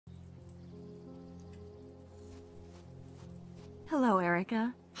Hello,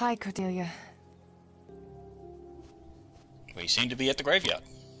 Erica. Hi, Cordelia. We seem to be at the graveyard.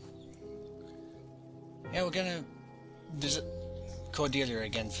 Yeah, we're gonna visit Cordelia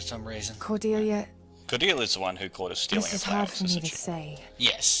again for some reason. Cordelia, Cordelia's the one who caught us stealing this her is hard flowers, for me to essentially. say.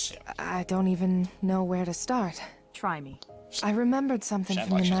 Yes. I don't even know where to start. Try me. I remembered something Sound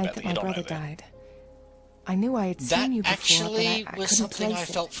from like the she's night about that to my hit on brother her there. died. I knew I had That seen you before, actually but I was couldn't something place I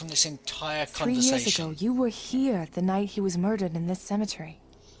it. felt from this entire 3 years conversation. ago, you were here the night he was murdered in this cemetery.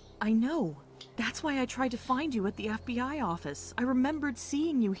 I know. That's why I tried to find you at the FBI office. I remembered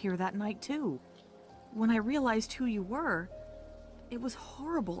seeing you here that night, too. When I realized who you were, it was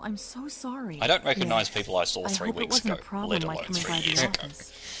horrible. I'm so sorry. I don't recognise people I saw I 3 hope it weeks wasn't ago, a problem let like alone coming 3 by the years ago.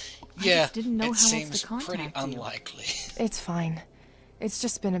 office. I Yeah, just didn't know it how else seems to contact pretty you. unlikely. It's fine. It's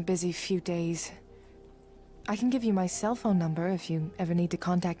just been a busy few days. I can give you my cell phone number if you ever need to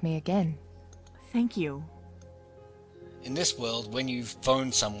contact me again. Thank you. In this world, when you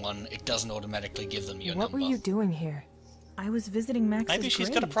phone someone, it doesn't automatically give them your What number. were you doing here? I was visiting Max's Maybe she's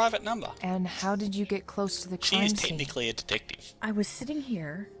grave. got a private number. And how did you get close to the She crime is scene? technically a detective. I was sitting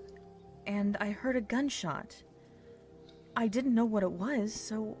here, and I heard a gunshot. I didn't know what it was,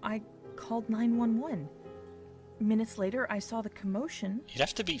 so I called 911. Minutes later, I saw the commotion, You'd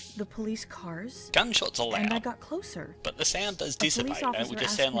have to be... the police cars, Gunshots are and I loud, got closer. but the sound does police dissipate, and it would officer just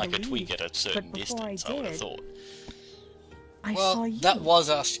asked sound me like to a twig leave, at a certain but before distance, I I would have did, thought. I Well, saw you. that was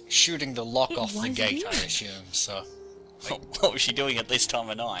us shooting the lock It off the was gate, you. I assume, so... What was she doing at this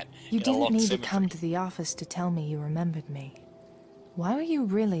time of night? You in a didn't locked need to cemetery? come to the office to tell me you remembered me. Why were you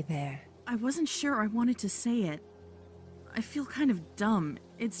really there? I wasn't sure I wanted to say it. I feel kind of dumb.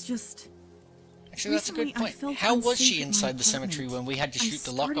 It's just... Actually, that's a good Recently, I point. felt How was unsafe she at my inside the cemetery apartment. when we had to I shoot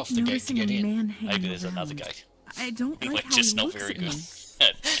the lock started off the gate to noticing get a in? man hanging Maybe there's around. another gate. I don't We're like how just he not looks very at good me.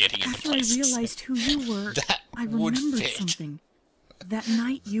 at getting into After I places. realized who you were, That I would remembered fit. something. That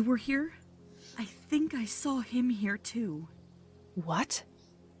night you were here, I think I saw him here too. What?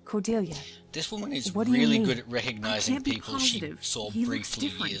 Cordelia, This woman is What do you really mean? good at recognizing can't be people she positive. saw He looks briefly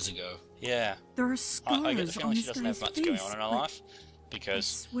different. years ago. Yeah. There are I scars get the feeling on she this doesn't guy's have much face, going on in her but life, I because...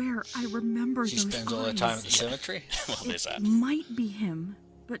 swear I remember She those spends all her eyes. time at the cemetery. well, there's that. It might be him,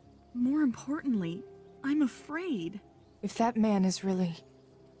 but more importantly, I'm afraid. if that man is really...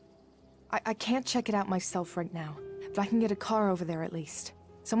 I can't check it out myself right now, but I can get a car over there at least.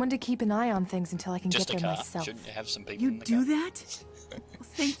 Someone to keep an eye on things until I can Just a get there car. myself. Shouldn't you have some people You in the do car? that? Well,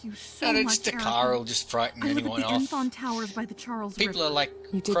 thank you so And much, it's the Erica. car will just frighten I live anyone at the off. Enthon Towers by the Charles People River. are like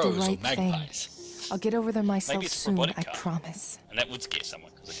You did the crows or right thing. magpies. I'll get over there myself it's a soon, robotic I car. promise. And that would scare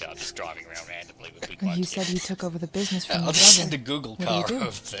someone, because a car just driving around randomly would be quite You said scary. you took over the business from I'll your just brother. send a Google What do car you do?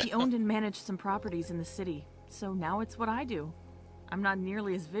 over there. He owned and managed some properties in the city, so now it's what I do. I'm not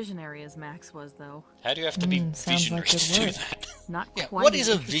nearly as visionary as Max was, though. How do you have to be sounds visionary like good to do work. that? Not Yeah, quite what as is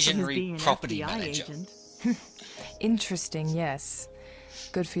a interesting as visionary being an property FBI manager? agent. Interesting, yes.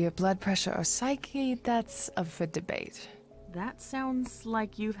 Good for your blood pressure or psyche, that's up for debate. That sounds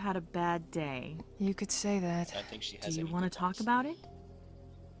like you've had a bad day. You could say that. I don't think she Do has you any want to good talk ones. about it?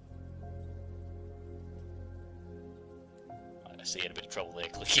 I see you had a bit of trouble there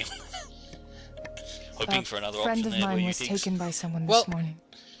clicking. Hoping for another A friend option of there, were mine you, was Higgs? taken by someone Well, this morning.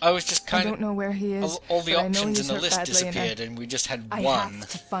 I was just I kind don't know where he is, all the but I know options he's in the hurt list badly, and disappeared, and we just had I one. have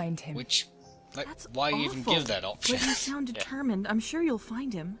to find him. Which, like, That's why even awful. give that option? But you sound determined. I'm sure you'll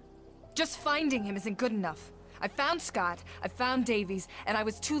find him. Just finding him isn't good enough. I found Scott, I found Davies, and I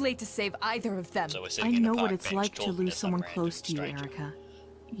was too late to save either of them. So we're I sitting in a know what park it's bench like to talking lose some someone random close to you, stranger. Erica.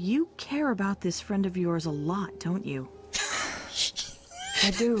 You care about this friend of yours a lot, don't you? I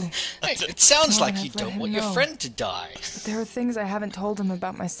do, Hey, it sounds Well, like I've you let don't him want your know. friend to die. but there are things I haven't told him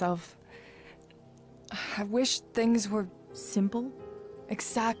about myself. I wish things were Simple?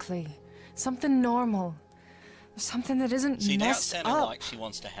 exactly something normal. Something that isn't See, now it's messed sounding up. like she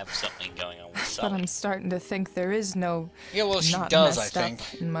wants to have something going on with But Sully. I'm starting to think there is no Yeah, well, she not does, I messed up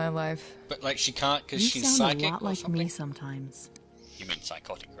think. in my life. But, like, she can't because You she's sound psychic a lot or like something. me sometimes. You mean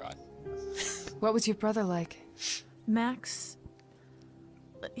psychotic, right? What was your brother like? Max...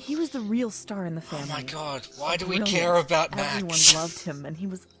 He was the real star in the Oh family. my god, why do we Brilliant. care about Everyone Max? loved him, and he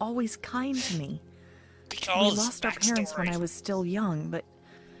was always kind to me. Because We lost our parents when I was still young, but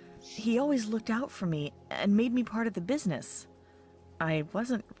he always looked out for me and made me part of the business. I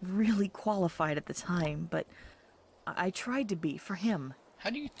wasn't really qualified at the time, but I tried to be for him.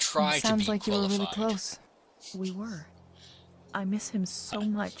 How do you try to Sounds be like you were qualified? really close. We were. I miss him so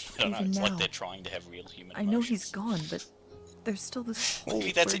much, I don't know, even it's now. like they're trying to have real human I know emotions. he's gone, but there's still this hole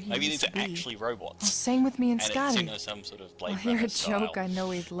Maybe that's where it. he Maybe used these are to be. actually robots. Same with me and And it's Scotty. in some sort of Blade I'll hear Runner a style joke I know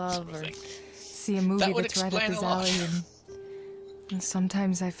he'd love, sort of or thing. see a movie would that's right up explain his a lot. alley, and And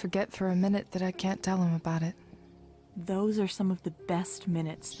sometimes I forget for a minute that I can't tell him about it. Those are some of the best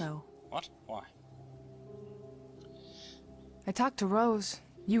minutes, though. What? Why? I talked to Rose.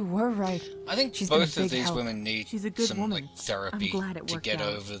 You were right. I think She's been a both of big these help. women need She's a good some woman. like therapy I'm glad it to worked get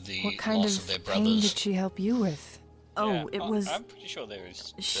out. over the What kind loss of of their pain brothers. did she help you with? Oh, Yeah, it was... I'm pretty sure there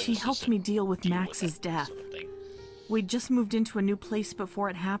is. She helped me deal with Max's death. Sort of thing. We'd just moved into a new place before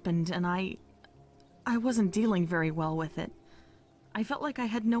it happened, and I wasn't dealing very well with it. I felt like I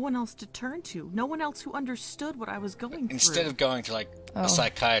had no one else to turn to, no one else who understood what I was going through. Instead of going to like Oh. a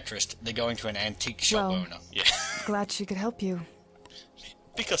psychiatrist, they're going to an antique shop Well, owner. Yeah. Glad she could help you.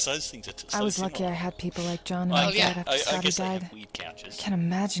 Because those things are so I was lucky I similar. had people like John and Well, my yeah, dad after I Scotty guess they died. have weird couches. Can't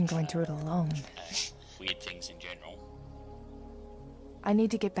imagine going through it alone. Weird things in general. I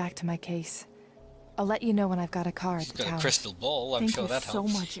need to get back to my case. I'll let you know when I've got a car at She's the got tower. a crystal ball, I'm Thank sure you that so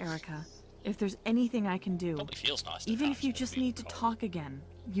helps. much, Erica. If there's anything I can do, Probably feels nice. to even touch if you the just bit need to cold. talk again,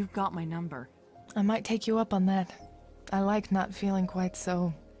 you've got my number. I might take you up on that. I like not feeling quite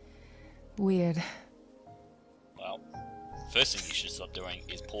so... weird. Well, first thing you should stop doing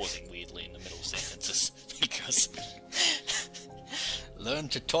is pausing weirdly in the middle of sentences, because Learn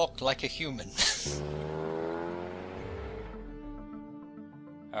to talk like a human.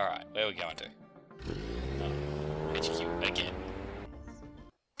 Alright, where are we going to? HQ again.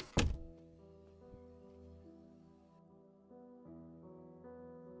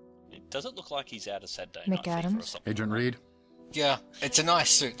 Does it look like he's out of Saturday Night Fever or McAdams? something? Agent Reed? Yeah, it's a nice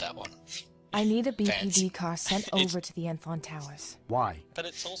suit, that one. I need a Fancy. BPD car sent over to the Enthon Towers. Why? But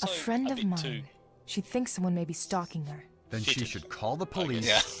it's also A friend a of bit mine. too... She thinks someone may be stalking her. Then she Fitted. should call the police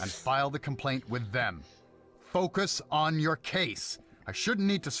Yeah. and file the complaint with them. Focus on your case. I shouldn't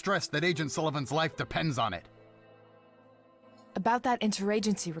need to stress that Agent Sullivan's life depends on it. About that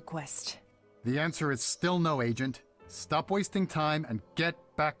interagency request. The answer is still no, Agent. Stop wasting time and get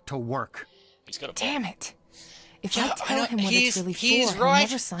back to work. He's got a Damn point. it! If Yeah, I tell know, him what it's really he's for, right, he'll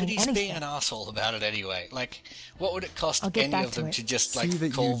never sign but he's anything. being an asshole about it anyway. Like, what would it cost I'll get any back of to them it. to just, See like,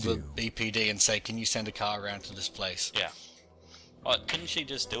 that call you the do. BPD and say, can you send a car around to this place? Yeah. Oh, couldn't she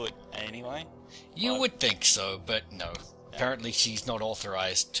just do it anyway? You Well, would think so, but no. Apparently she's not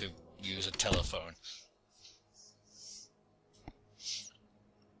authorized to use a telephone.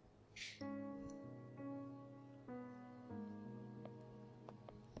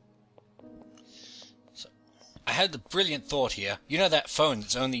 So, I had the brilliant thought here. You know that phone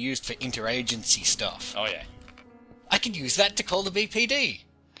that's only used for interagency stuff? Oh yeah. I could use that to call the BPD.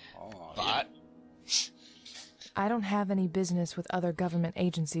 Oh, But I don't have any business with other government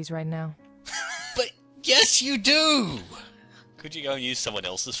agencies right now. But yes, you do! could you go and use someone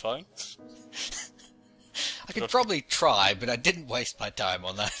else's phone? I could probably try, but I didn't waste my time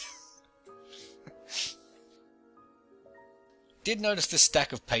on that. Did notice this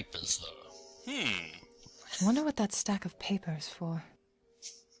stack of papers, though. I wonder what that stack of paper is for.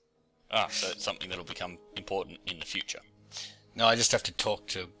 Ah, so it's something that'll become important in the future. No, I just have to talk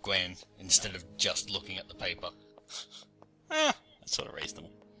to Gwen instead of just looking at the paper. That's sort of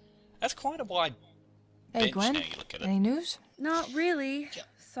reasonable. That's quite a wide Hey, bench Gwen, now you look at it. any news? Not really. Yeah.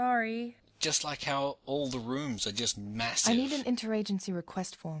 Sorry. Just like how all the rooms are just massive. I need an interagency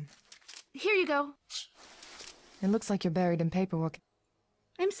request form. Here you go. It looks like you're buried in paperwork.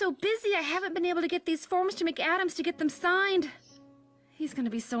 I'm so busy I haven't been able to get these forms to McAdams to get them signed. He's gonna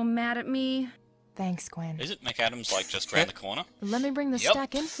be so mad at me. Thanks, Gwen. Isn't McAdams like just round the corner? Let me bring the Yep.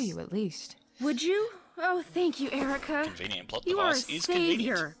 stack in for you at least. Would you? Oh, thank you, Erica. Convenient plot You are a device is convenient.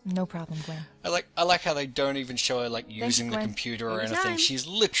 savior. No problem, Gwen. I like how they don't even show her like using the Gwen. computer or Anytime. anything. She's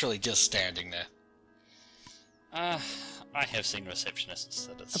literally just standing there. I have seen receptionists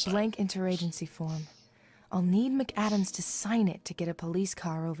that it's A blank interagency form. I'll need McAdams to sign it to get a police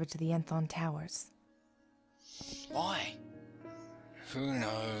car over to the Enthon Towers. Why? Who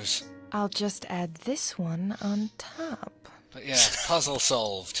knows? I'll just add this one on top. But yeah, puzzle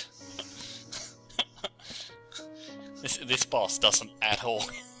solved. This boss doesn't at all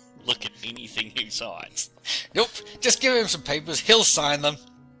look at anything he signs. Nope, just give him some papers, he'll sign them.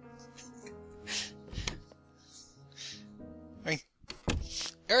 I mean,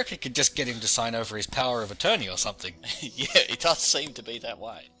 Erica could just get him to sign over his power of attorney or something. Yeah, it does seem to be that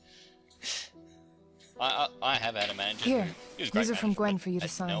way. I have had a manager. Here, who was a great these are from manager, Gwen but for you to had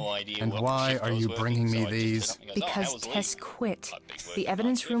sign. No idea And what why shift I are was you working, bringing so me I just did these? something and goes, "Oh, how Because was Tess leave?" quit. I've been working The on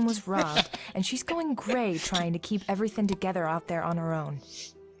evidence shift. room was robbed, and she's going gray trying to keep everything together out there on her own.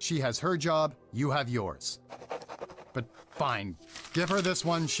 She has her job, you have yours. But fine, give her this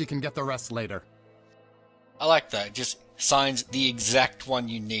one, she can get the rest later. I like that, just signs the exact one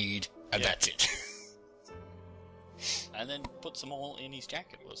you need, and Yeah. that's it. And then puts them all in his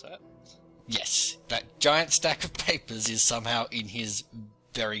jacket, was that? Yes, that giant stack of papers is somehow in his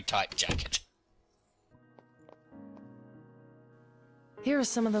very tight jacket. Here are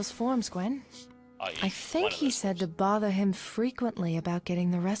some of those forms, Gwen. I I think he said to bother him frequently about getting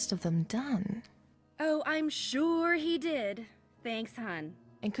the rest of them done. Oh, I'm sure he did. Thanks, hon.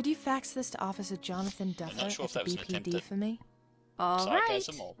 And could you fax this to Officer Jonathan Duffer sure if at the that was an attempt BPD at- for me? All right.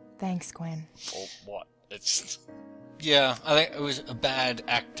 sarcasm or Thanks, Gwen. what? It's Yeah, I think it was a bad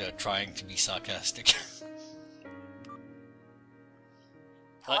actor trying to be sarcastic.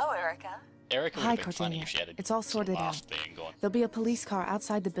 Hello, Erica. Erica would Hi, have been funny Cordelia. if she had a It's all sort of sorted laugh out. there and gone, There'll be a police car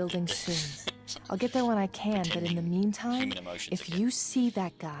outside the building soon. I'll get there when I can, but in the meantime, human emotions if again. you see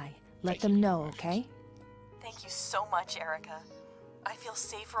that guy, let Faking them know, emotions. okay? Thank you so much, Erica. I feel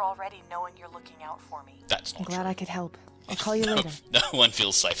safer already knowing you're looking out for me. That's I'm not glad true. I could help. I'll call you later. No one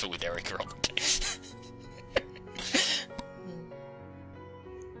feels safer with Erica on the case.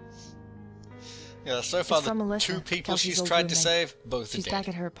 Yeah, so far It's from the Melissa, 2 people Kelsey's she's old tried to roommate. save, both She's are back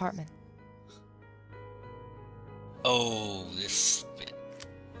dead. at her apartment. Oh, this bit.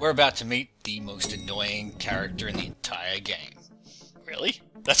 We're about to meet the most annoying character in the entire game. Really?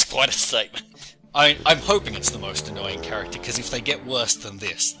 That's quite a statement. I'm hoping it's the most annoying character, because if they get worse than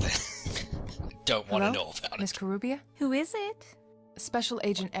this, then I don't want to Hello? know about Miss it. Karubia? Who is it? Special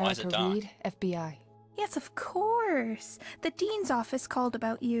Agent Why is it Erica dark? Reed, FBI. Yes, of course. The Dean's office called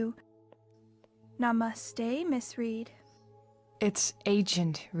about you. Namaste, Miss Reed. It's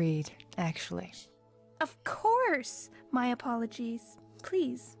Agent Reed, actually. Of course. My apologies.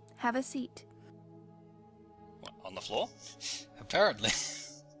 Please, have a seat. What, on the floor? Apparently.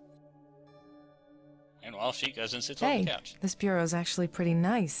 And while she goes and sits on Hey, the couch. this bureau's actually pretty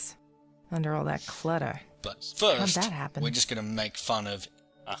nice. Under all that clutter. But first, How'd that happen? we're just going to make fun of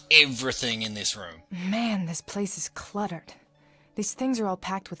Ah. everything in this room. Man, this place is cluttered. These things are all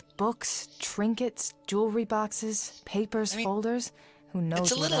packed with books, trinkets, jewelry boxes, papers, I mean, folders. Who knows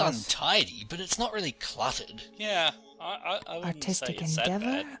It's a what little else? untidy, but it's not really cluttered. Yeah, I wouldn't Artistic say it's that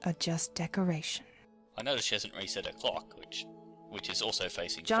endeavor bad. or just decoration? I noticed she hasn't reset her clock, which is also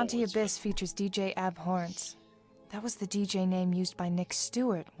facing Jaunty forwards, Abyss features DJ Abhorrence. That was the DJ name used by Nick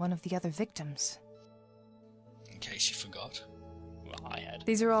Stewart, one of the other victims. In case you forgot. but- Well, I had.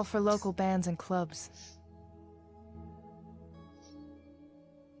 These are all for local bands and clubs.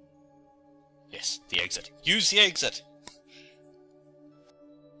 Yes, the exit. Use the exit!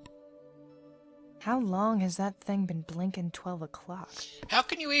 How long has that thing been blinking 12 o'clock? How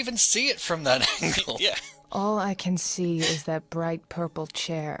can you even see it from that angle? Yeah. All I can see is that bright purple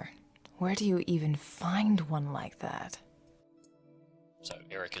chair. Where do you even find one like that? So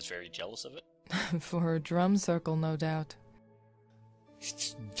Erica's very jealous of it. For her drum circle, no doubt.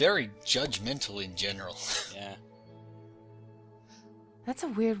 It's very judgmental in general. Yeah. That's a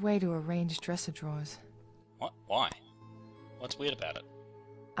weird way to arrange dresser drawers. What? Why? What's weird about it?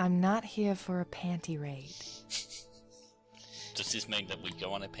 I'm not here for a panty raid. Does this mean that we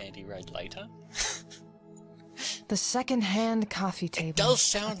go on a panty raid later? The second-hand coffee table. It does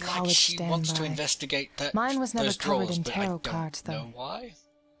sound a like college she wants to standby. investigate that. Mine was never those covered drawers, in but tarot I don't cards, though. know why.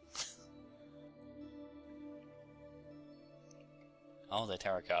 Oh, they're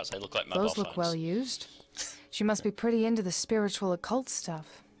tarot cards. They look like mobile Those look phones. well used. She must be pretty into the spiritual occult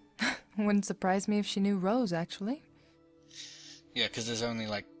stuff. Wouldn't surprise me if she knew Rose, actually. Yeah, because there's only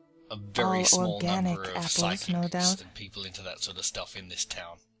like a very All small organic number of apples, psychics no doubt. and people into that sort of stuff in this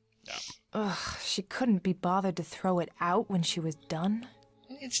town. Yeah. Ugh, she couldn't be bothered to throw it out when she was done.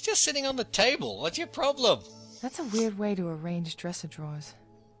 It's just sitting on the table. What's your problem? That's a weird way to arrange dresser drawers.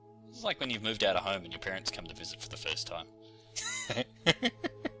 It's like when you've moved out of home and your parents come to visit for the first time.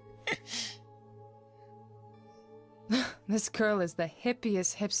 This girl is the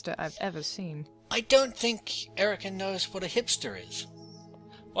hippiest hipster I've ever seen. I don't think Erica knows what a hipster is.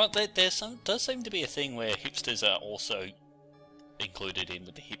 Well, does seem to be a thing where hipsters are also included in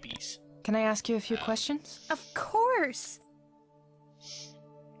with the hippies. Can I ask you a few questions? Of course.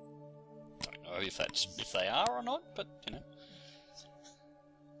 Don't know if they are or not, but you know.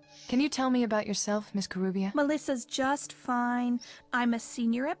 Can you tell me about yourself, Miss Karubia? Melissa's just fine. I'm a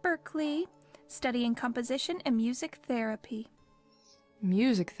senior at Berkeley, studying composition and music therapy.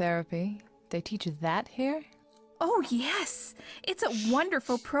 Music therapy? They teach that here? Oh, yes. It's a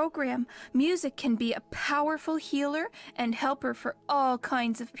wonderful program. Music can be a powerful healer and helper for all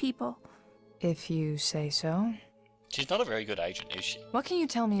kinds of people. If you say so. She's not a very good agent, is she? What can you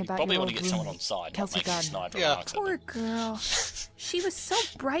tell me You about probably your want old to get someone roommate, on side, not Kelsey making Gardner? snide Yeah. remarks at Poor them. girl. She was so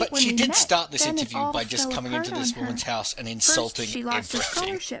bright But when she we did met. start this Then it interview all by just fell coming apart into this on her. woman's house and First, insulting she lost her everything.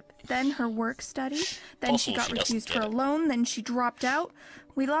 scholarship, then her work study, then she Possible got she doesn't refused get for a it. loan, then she dropped out.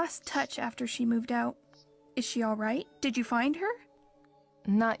 We lost touch after she moved out. Is she all right? Did you find her?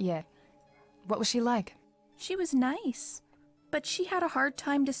 Not yet. What was she like? She was nice, but she had a hard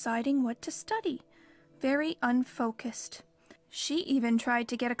time deciding what to study. Very unfocused. She even tried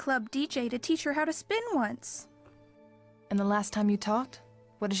to get a club DJ to teach her how to spin once. And the last time you talked?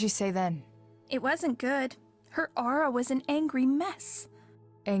 What did she say then? It wasn't good. Her aura was an angry mess.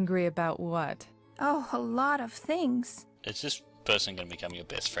 Angry about what? Oh, a lot of things. Is this person going to become your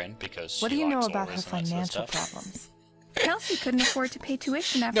best friend because What she do you know likes about her auras and that sort of financial stuff? problems? Kelsey couldn't afford to pay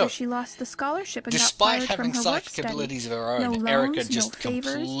tuition after No. she lost the scholarship and Despite got fired having from her work psychic study. abilities of her own, No loans, Erica just no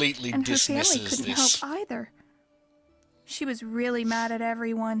favors, completely and her family dismisses couldn't this. help either. She was really mad at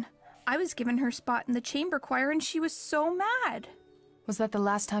everyone. I was given her spot in the chamber choir and she was so mad. Was that the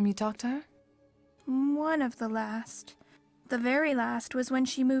last time you talked to her? One of the last. The very last was when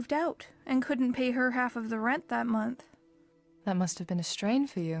she moved out and couldn't pay her half of the rent that month. That must have been a strain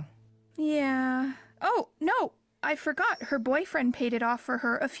for you. Yeah. Oh, no, I forgot. Her boyfriend paid it off for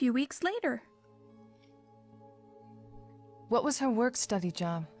her a few weeks later. What was her work-study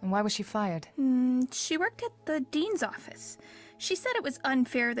job, and why was she fired? She worked at the dean's office. She said it was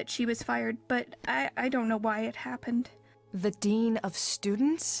unfair that she was fired, but I don't know why it happened. The dean of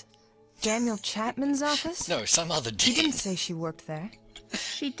students? Daniel Chapman's office? No, some other He dean. didn't say she worked there.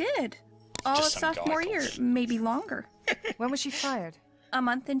 She did. All Just of some guy sophomore called- year, maybe longer. When was she fired? A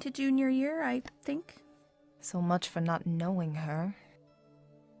month into junior year, I think. So much for not knowing her.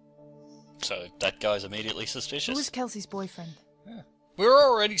 So that guy's immediately Who suspicious? was Kelsey's boyfriend? We're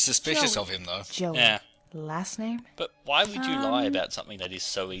already suspicious Joey. of him, though. Joey. Yeah. Last name? But why would you lie about something that is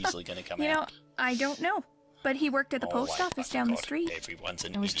so easily going to come You know, out? I don't know. But he worked at the Oh post my office fucking down the God, street. Everyone's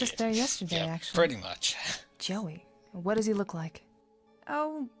an I was idiot. just there yesterday, Yeah, actually. pretty much. Joey. What does he look like?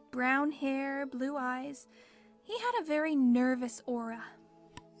 Oh, brown hair, blue eyes. He had a very nervous aura.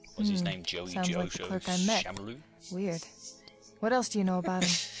 Was his name Joey Sounds like the clerk I met. Shamaloo? Weird. What else do you know about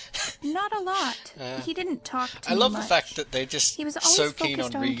him? Not a lot. He didn't talk to I me love much. the fact that they're just He was always so keen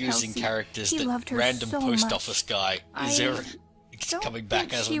on focused on reusing Kelsey. characters He that loved her random so post much. office guy is I there don't coming back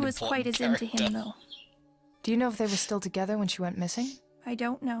think as she an was quite important as into character. him, though. Do you know if they were still together when she went missing? I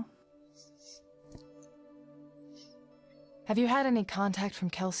don't know. Have you had any contact from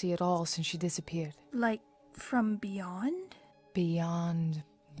Kelsey at all since she disappeared? Like, from beyond? Beyond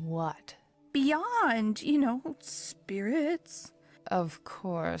what? Beyond, you know, spirits. Of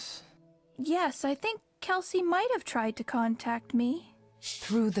course. Yes, I think Kelsey might have tried to contact me.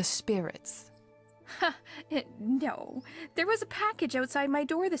 Through the spirits. No. There was a package outside my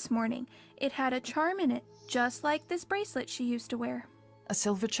door this morning. It had a charm in it, just like this bracelet she used to wear. A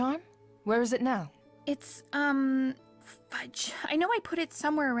silver charm? Where is it now? It's, fudge. I know I put it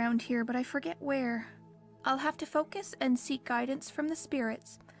somewhere around here, but I forget where. I'll have to focus and seek guidance from the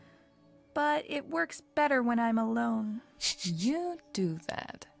spirits. But it works better when I'm alone. You do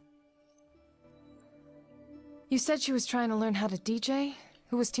that. You said she was trying to learn how to DJ?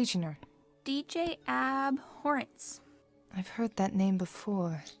 Who was teaching her? DJ Abhorrence. I've heard that name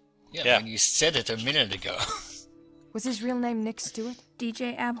before. Yeah. When you said it a minute ago. Was his real name Nick Stewart?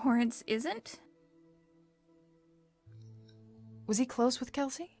 DJ Abhorrence isn't? Was he close with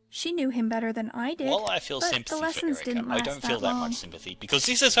Kelsey? She knew him better than I did. While I feel but sympathy the lessons for didn't Erica, I last don't feel that long. much sympathy because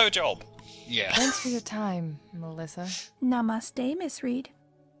this is her job. Yeah. Thanks for your time, Melissa. Namaste, Miss Reed.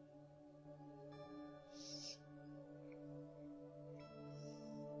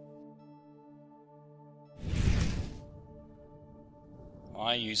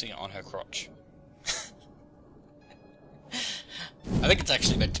 Why using it on her crotch? I think it's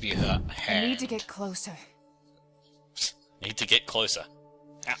actually meant to be her I hand. need to get closer. Need to get closer.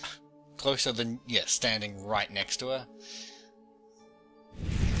 Ah. Closer than, yeah, standing right next to her.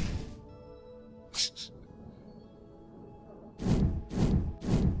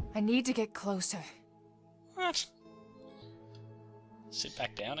 I need to get closer. What? Sit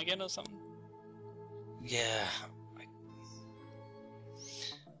back down again or something? Yeah.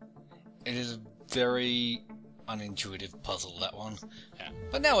 It is a very unintuitive puzzle, that one. Yeah.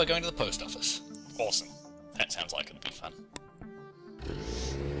 But now we're going to the post office. Awesome. That sounds like it'll be fun.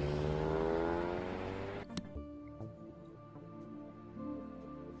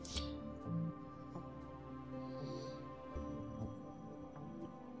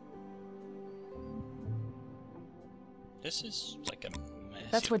 This is like a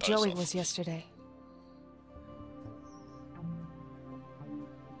massive That's where post Joey office. was yesterday.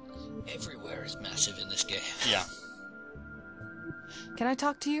 Can I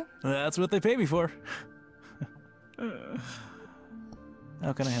talk to you? That's what they pay me for.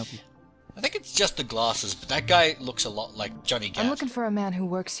 How can I help you? I think it's just the glasses, but that guy looks a lot like Johnny Gat. I'm looking for a man who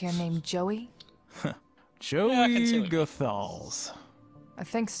works here named Joey. Joey Gothals. I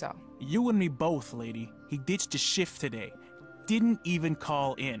think so. You and me both, lady. He ditched his shift today. Didn't even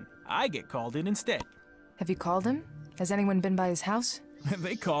call in. I get called in instead. Have you called him? Has anyone been by his house?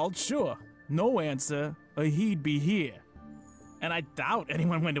 They called, sure. No answer, or he'd be here. And I doubt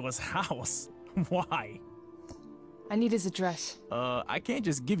anyone went to his house. Why? I need his address. I can't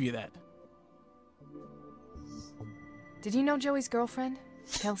just give you that. Did you know Joey's girlfriend,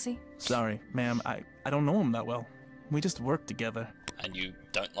 Kelsey? Sorry, ma'am. I don't know him that well. We just work together. And you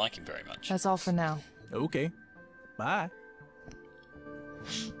don't like him very much. That's all for now. Okay. Bye.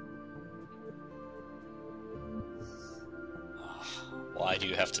 Why do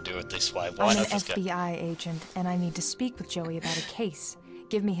you have to do it this way? Why I'm an not just FBI agent, and I need to speak with Joey about a case.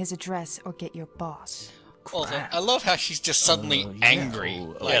 Give me his address or get your boss. Also, I love how she's just suddenly angry.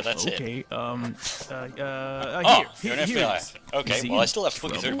 Yeah, that's it. Okay, Oh, here, you're an here FBI. it is. Okay, Is he well, I in still have to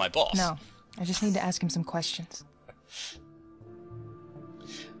put you through to my boss. No, I just need to ask him some questions.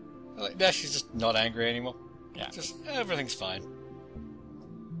 Like, now she's just not angry anymore. Yeah. Just, everything's fine.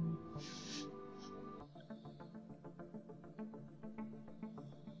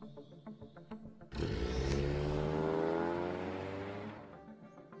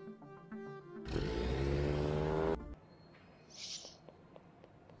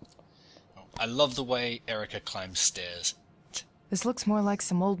 I love the way Erica climbs stairs. This looks more like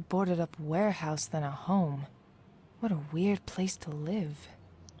some old boarded-up warehouse than a home. What a weird place to live.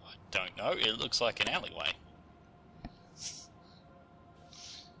 I don't know. It looks like an alleyway.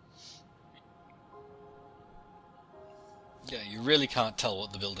 Yeah, you really can't tell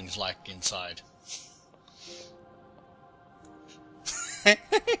what the building's like inside.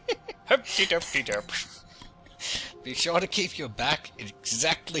 Humpty-dumpty-dump. Be sure to keep your back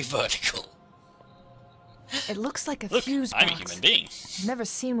exactly vertical. It looks like a Look, fuse I'm a box. human being. I've never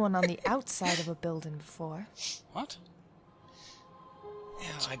seen one on the outside of a building before. What? Yeah,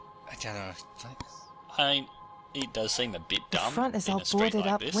 I don't know. It does seem a bit The dumb. front is in all a street boarded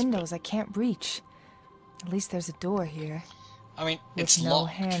like up this, windows I can't reach. At least there's a door here. I mean, With it's no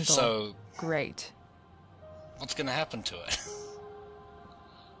locked, handle. so Great. what's gonna happen to it?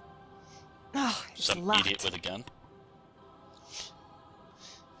 Oh, it's Some locked. idiot with a gun.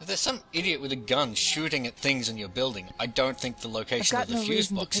 If there's some idiot with a gun shooting at things in your building, I don't think the I've location got of the no fuse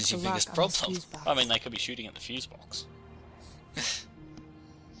reason to box pick is the your lock biggest on this problem. fuse box. I mean, they could be shooting at the fuse box.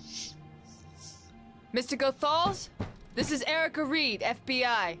 Mr. Gothals? This is Erica Reed,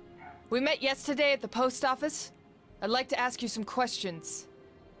 FBI. We met yesterday at the post office. I'd like to ask you some questions.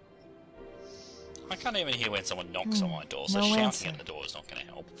 I can't even hear when someone knocks on my door, so no shouting answer. at the door is not going to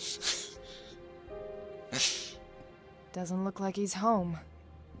help. Doesn't look like he's home.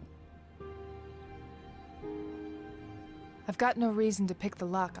 I've got no reason to pick the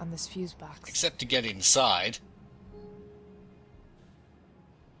lock on this fuse box. Except to get inside.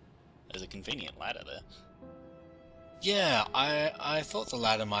 There's a convenient ladder there. Yeah, I thought the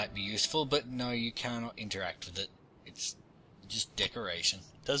ladder might be useful, but no, you cannot interact with it. It's just decoration.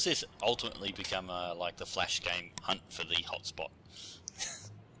 Does this ultimately become like the Flash game hunt for the hotspot?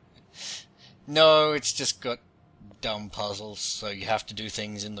 No, it's just got dumb puzzles, so you have to do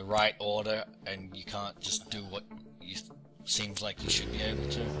things in the right order, and you can't just do what you seems like you should be able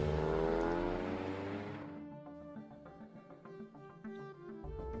to.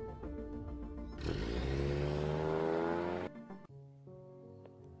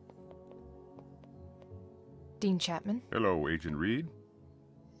 Dean Chapman? Hello, Agent Reed.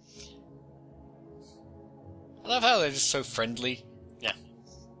 I love how they're just so friendly. Yeah.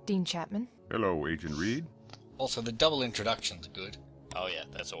 Dean Chapman? Hello, Agent Reed. Also, the double introductions are good. Oh yeah,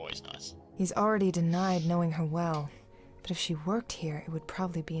 that's always nice. He's already denied knowing her well, but if she worked here, it would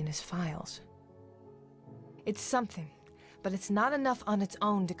probably be in his files. It's something, but it's not enough on its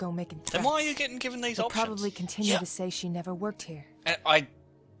own to go making threats. Then why are you getting given these He'll options? probably continue Yeah. to say she never worked here. And I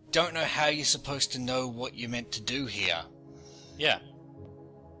don't know how you're supposed to know what you're meant to do here. Yeah.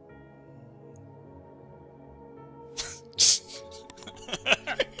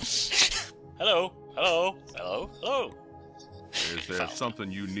 Hello, hello, hello, hello. Is there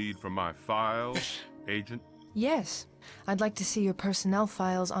something you need from my files, Agent? Yes. I'd like to see your personnel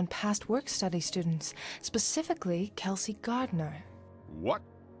files on past work-study students, specifically Kelsey Gardner. What?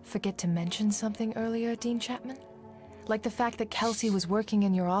 Forget to mention something earlier, Dean Chapman? Like the fact that Kelsey was working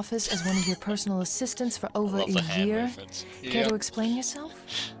in your office as one of your personal assistants for over Love the a hand year? movements. Care to explain yourself?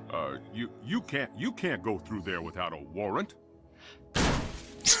 You can't go through there without a warrant.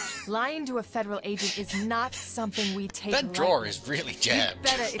 Lying to a federal agent is not something we take That drawer lightly. is really You jammed.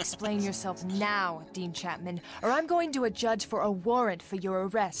 better explain yourself now, Dean Chapman, or I'm going to a judge for a warrant for your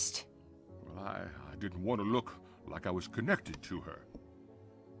arrest. Well, I didn't want to look like I was connected to her.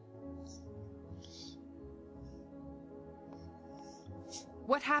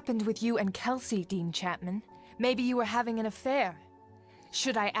 What happened with you and Kelsey, Dean Chapman? Maybe you were having an affair.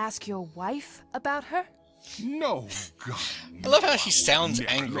 Should I ask your wife about her? No, God. I love how she sounds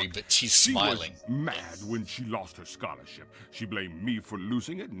Never. angry, Look, but she's she smiling. was mad when she lost her scholarship. She blamed me for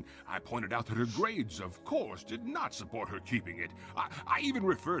losing it, and I pointed out that her grades, of course, did not support her keeping it. I even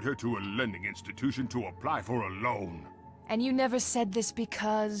referred her to a lending institution to apply for a loan. And you never said this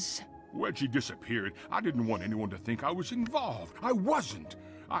because... When she disappeared, I didn't want anyone to think I was involved. I wasn't.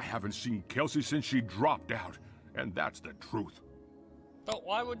 I haven't seen Kelsey since she dropped out, and that's the truth. But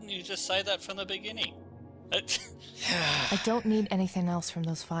why wouldn't you just say that from the beginning? I don't need anything else from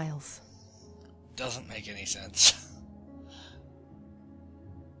those files. Doesn't make any sense.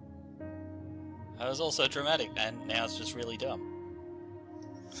 That was also dramatic, and now it's just really dumb.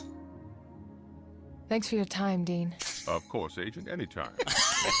 Thanks for your time, Dean. Of course, Agent, anytime.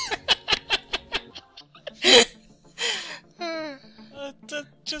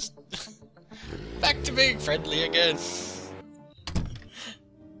 Just... Back to being friendly again.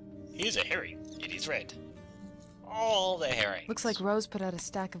 Here's a herring. It is red. All the herrings. Looks like Rose put out a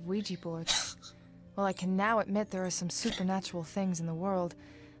stack of Ouija boards. While I can now admit there are some supernatural things in the world,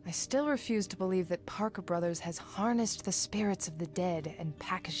 I still refuse to believe that Parker Brothers has harnessed the spirits of the dead and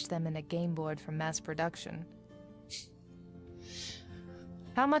packaged them in a game board for mass production.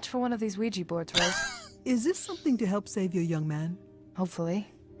 How much for one of these Ouija boards, Rose? Is this something to help save your young man? Hopefully.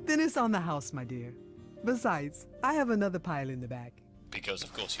 Then it's on the house, my dear. Besides, I have another pile in the back. Because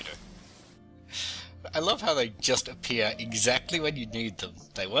of course you do. I love how they just appear exactly when you need them.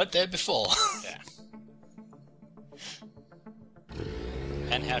 They weren't there before. Yeah.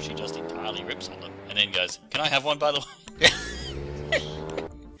 And how she just entirely rips on them, and then goes, "Can I have one, by the way?"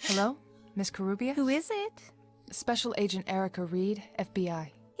 Hello? Miss Carubia? Who is it? Special Agent Erica Reed,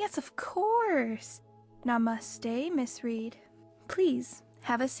 FBI. Yes, of course. Namaste, Miss Reed. Please,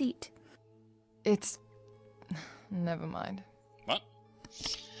 have a seat. It's... never mind. What?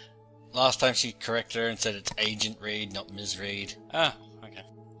 Last time she corrected her and said it's Agent Reed, not Ms. Reed. Ah, okay.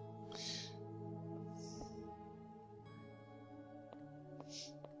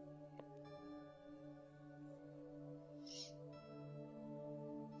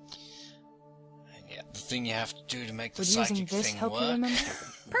 And yeah, the thing you have to do to make the Would psychic using this thing help work. you remember?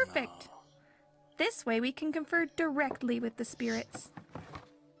 Perfect. This way we can confer directly with the spirits.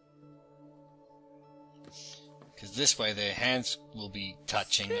 Because this way their hands will be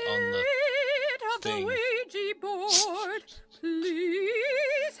touching on the Of the thing. Ouija board,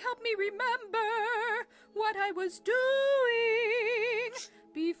 please help me remember what I was doing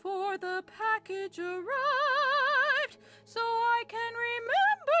before the package arrived, so I can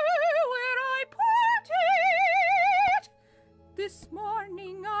remember where I put it. This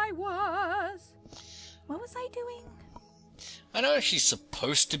morning I was... What was I doing? I know she's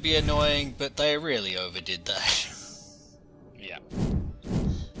supposed to be annoying, but they really overdid that. Yeah.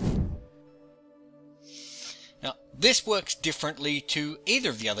 Now, this works differently to either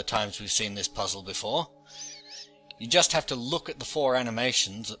of the other times we've seen this puzzle before. You just have to look at the 4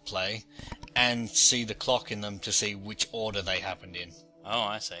 animations at play and see the clock in them to see which order they happened in. Oh,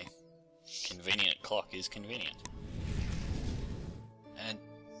 I see. Convenient clock is convenient. And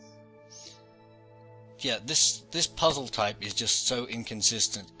yeah, this puzzle type is just so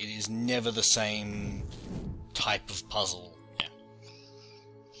inconsistent. It is never the same type of puzzle. Yeah.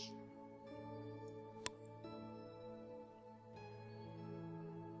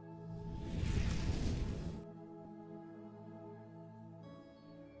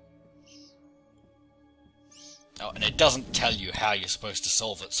 Oh, and it doesn't tell you how you're supposed to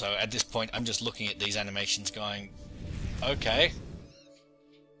solve it, so at this point I'm just looking at these animations going, okay,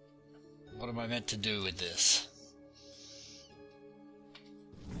 what am I meant to do with this?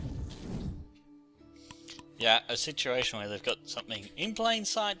 Yeah, a situation where they've got something in plain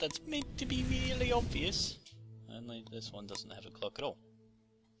sight that's meant to be really obvious. Only this one doesn't have a clock at all.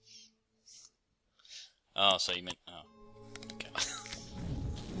 Oh, so you meant... Oh. Okay.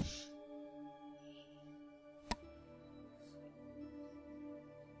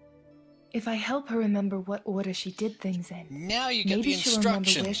 If I help her remember what order she did things in, Now you get maybe the she'll remember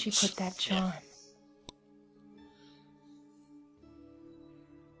instructions. where she put that charm.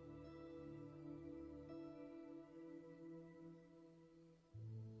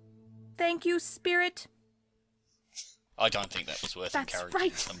 Thank you, Spirit. I don't think that was worth That's encouraging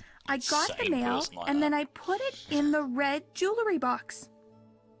right. them. I got the Same mail, person like and then that. I put it in the red jewelry box.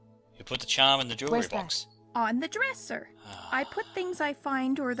 You put the charm in the jewelry Where's that? box. On the dresser. I put things I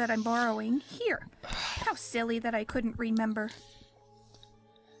find or that I'm borrowing here. How silly that I couldn't remember.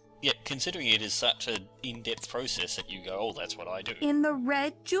 Yet, considering it is such an in-depth process that you go, oh, that's what I do. In the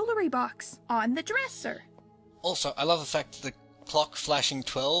red jewelry box. On the dresser. Also, I love the fact that the clock flashing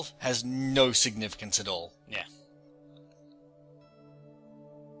 12 has no significance at all. Yeah.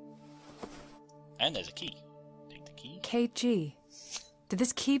 And there's a key. Take the key. KG. Did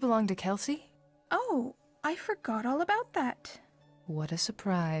this key belong to Kelsey? Oh, I forgot all about that. What a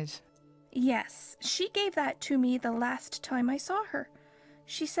surprise. Yes, she gave that to me the last time I saw her.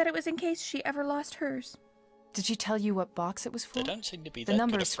 She said it was in case she ever lost hers. Did she tell you what box it was for? They don't seem to be The that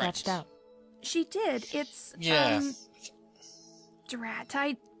number good is of friends. scratched out. She did. It's, Yeah. Drat,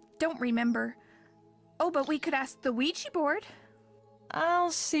 I don't remember. Oh, but we could ask the Ouija board.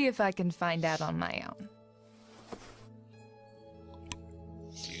 I'll see if I can find out on my own.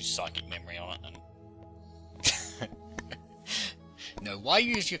 Use psychic memory on it and... No, why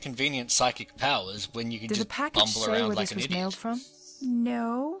use your convenient psychic powers when you can Did the just package bumble say around where like this an was idiot? mailed from?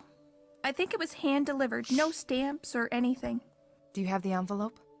 No. I think it was hand-delivered. No stamps or anything. Do you have the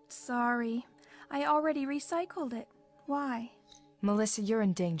envelope? Sorry. I already recycled it. Why? Melissa, you're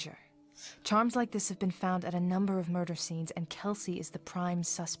in danger. Charms like this have been found at a number of murder scenes, and Kelsey is the prime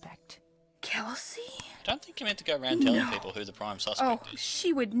suspect. Kelsey? I don't think you're meant to go around telling people who the prime Oh, suspect is.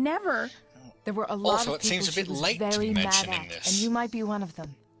 she would never. There were a lot Also, of it people seems a she bit was late to very be mad mentioning at, this. and you might be one of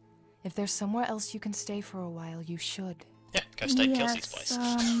them. If there's somewhere else you can stay for a while, you should. Yeah, go stay at Yes,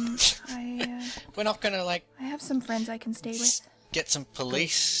 Kelsey's place. We're not gonna, like, I have some friends I can stay with. get some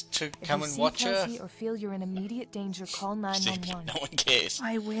police to If come you and see watch Kelsey her? or feel you're in immediate danger, call 911. No one cares.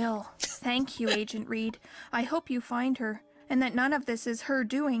 I will. Thank you, Agent Reed. I hope you find her, and that none of this is her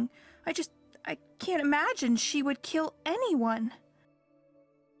doing. I can't imagine she would kill anyone.